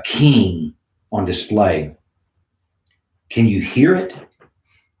 A king on display. Can you hear it?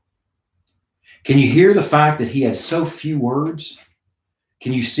 Can you hear the fact that he had so few words?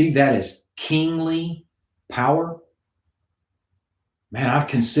 Can you see that as kingly power? Man, I've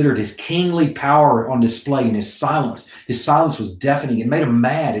considered his kingly power on display in his silence. His silence was deafening. It made him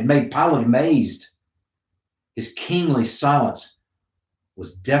mad. It made Pilate amazed. His kingly silence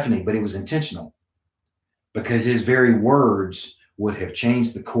was deafening, but it was intentional because his very words would have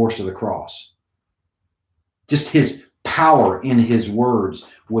changed the course of the cross. Just his power in his words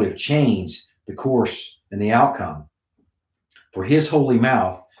would have changed the course and the outcome. For his holy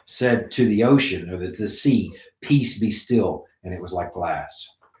mouth said to the ocean or the sea, "Peace, be still," and it was like glass.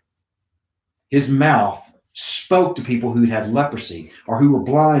 His mouth spoke to people who had leprosy or who were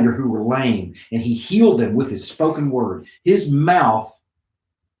blind or who were lame, and he healed them with his spoken word. His mouth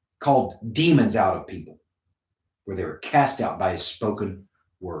called demons out of people where they were cast out by his spoken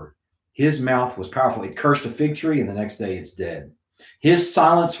word. His mouth was powerful. It cursed a fig tree, and the next day it's dead. His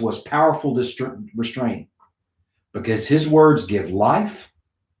silence was powerful restraint because his words give life.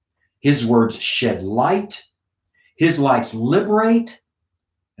 His words shed light. His lights liberate.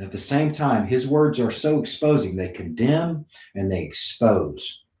 And at the same time, his words are so exposing. They condemn and they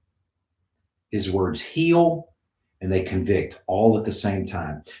expose. His words heal and they convict all at the same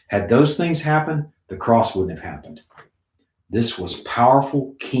time. Had those things happened, the cross wouldn't have happened. This was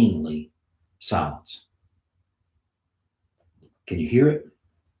powerful, kingly silence. Can you hear it?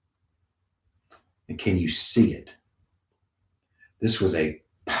 And can you see it? This was a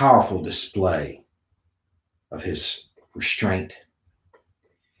powerful display of his restraint.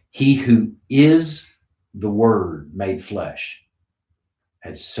 He who is the Word made flesh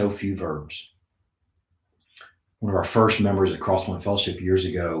had so few verbs. One of our first members at Crosspoint Fellowship years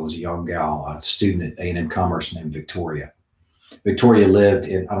ago was a young gal, a student at A&M Commerce named Victoria. Victoria lived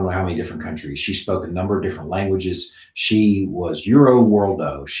in I don't know how many different countries. She spoke a number of different languages. She was Euro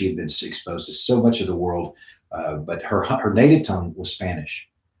worldo. She had been exposed to so much of the world, but her native tongue was Spanish.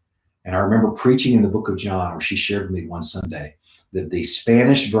 And I remember preaching in the book of John, where she shared with me one Sunday that the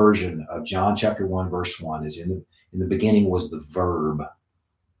Spanish version of John chapter 1, verse 1 is in the beginning was the verb,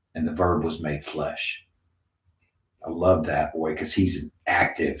 and the verb was made flesh. I love that boy because he's an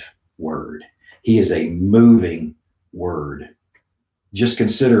active word. He is a moving word. Just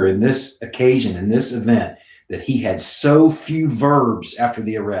consider in this occasion, in this event, that he had so few verbs after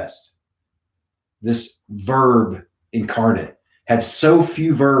the arrest. This verb incarnate had so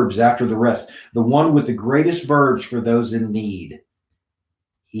few verbs after the rest. The one with the greatest verbs for those in need.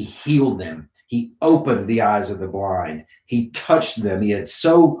 He healed them. He opened the eyes of the blind. He touched them. He had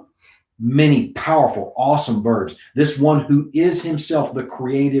so many powerful, awesome verbs. This one who is himself the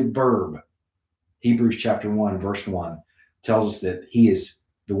creative verb. Hebrews chapter 1, verse 1 tells us that he is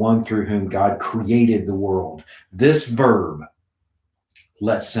the one through whom God created the world. This verb,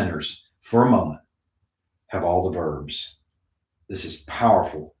 let sinners, for a moment, have all the verbs. This is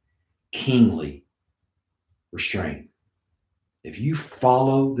powerful, kingly restraint. If you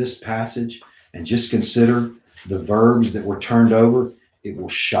follow this passage and just consider the verbs that were turned over, it will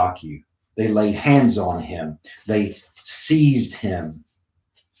shock you. They laid hands on him. They seized him.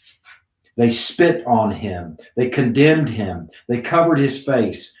 They spit on him. They condemned him. They covered his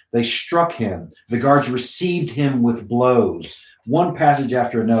face. They struck him. The guards received him with blows. One passage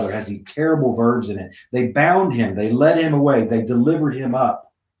after another has these terrible verbs in it. They bound him. They led him away. They delivered him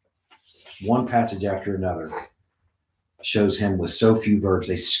up. One passage after another shows him with so few verbs.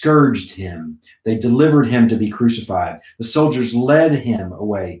 They scourged him. They delivered him to be crucified. The soldiers led him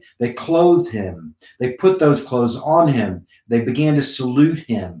away. They clothed him. They put those clothes on him. They began to salute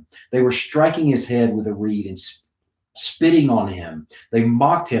him. They were striking his head with a reed and spitting on him. They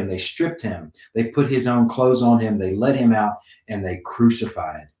mocked him. They stripped him. They put his own clothes on him. They led him out and they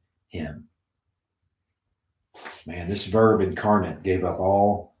crucified him. Man, this verb incarnate gave up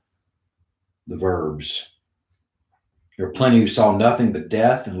all the verbs. There are plenty who saw nothing but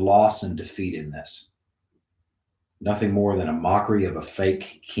death and loss and defeat in this. Nothing more than a mockery of a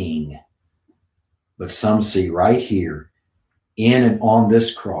fake king. But some see right here, in and on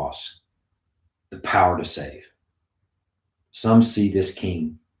this cross, the power to save. Some see this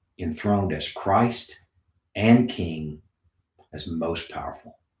king enthroned as Christ and King as most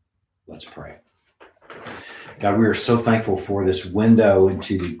powerful. Let's pray. God, we are so thankful for this window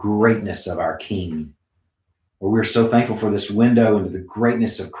into the greatness of our King. We're so thankful for this window into the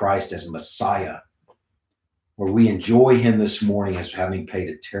greatness of Christ as Messiah, where we enjoy him this morning as having paid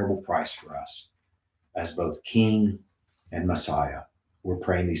a terrible price for us as both King and Messiah. We're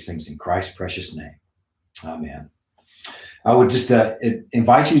praying these things in Christ's precious name. Amen. I would just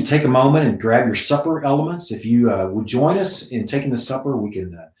invite you to take a moment and grab your supper elements. If you would join us in taking the supper, we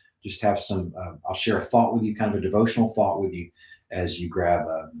can just have some, I'll share a thought with you, kind of a devotional thought with you as you grab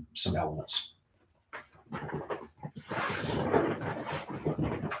some elements.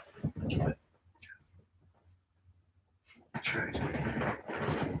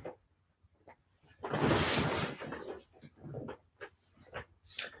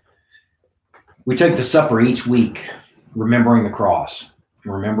 We take the supper each week, remembering the cross,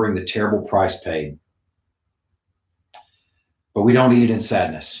 remembering the terrible price paid. But we don't eat it in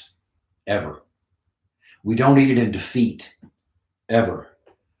sadness, ever. We don't eat it in defeat, ever.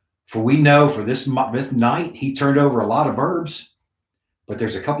 For we know for this night, he turned over a lot of verbs, but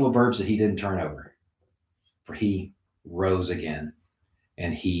there's a couple of verbs that he didn't turn over. For he rose again,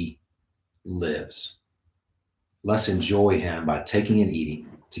 and he lives. Let's enjoy him by taking and eating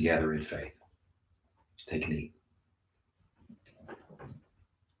together in faith. Take and eat.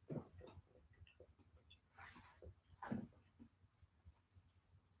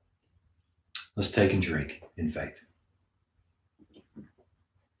 Let's take and drink in faith.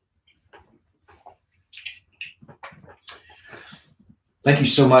 Thank you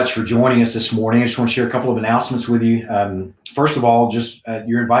so much for joining us this morning. I just want to share a couple of announcements with you. First of all, just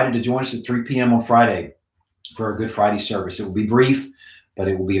you're invited to join us at 3 p.m. on Friday for our Good Friday service. It will be brief, but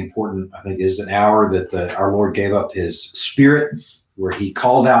it will be important. I think it is an hour that our Lord gave up his spirit, where he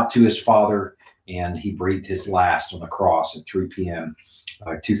called out to his Father and he breathed his last on the cross at 3 p.m.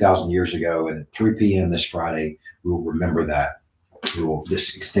 2,000 years ago. And at 3 p.m. this Friday, we will remember that. We will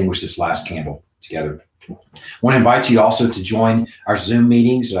just extinguish this last candle together. I want to invite you also to join our Zoom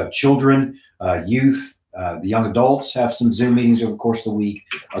meetings. Children, youth, the young adults have some Zoom meetings over the course of the week.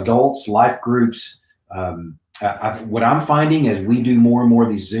 Adults, life groups. What I'm finding as we do more and more of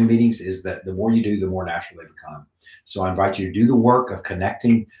these Zoom meetings is that the more you do, the more natural they become. So I invite you to do the work of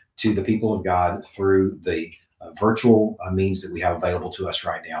connecting to the people of God through the virtual means that we have available to us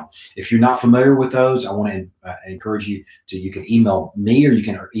right now. If you're not familiar with those, I want to encourage you you can email me or you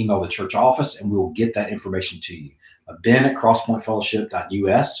can email the church office and we will get that information to you.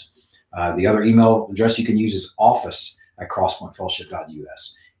 Ben@crosspointfellowship.us. The other email address you can use is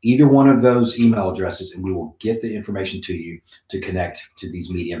office@crosspointfellowship.us. Either one of those email addresses, and we will get the information to you to connect to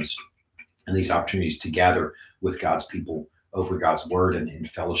these mediums and these opportunities to gather with God's people over God's word and in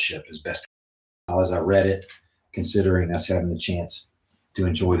fellowship as best as I read it, considering us having the chance to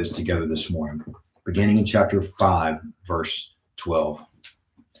enjoy this together this morning. Beginning in chapter 5, verse 12.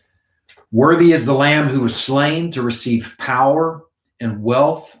 Worthy is the Lamb who was slain to receive power and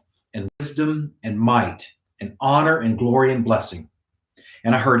wealth and wisdom and might and honor and glory and blessing.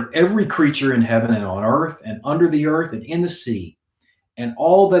 And I heard every creature in heaven and on earth and under the earth and in the sea and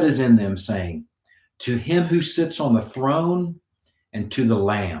all that is in them saying, to him who sits on the throne and to the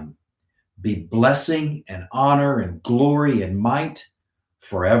Lamb be blessing and honor and glory and might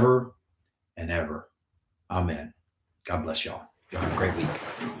forever and ever. Amen. God bless y'all. Y'all have a great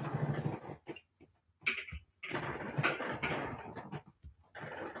week.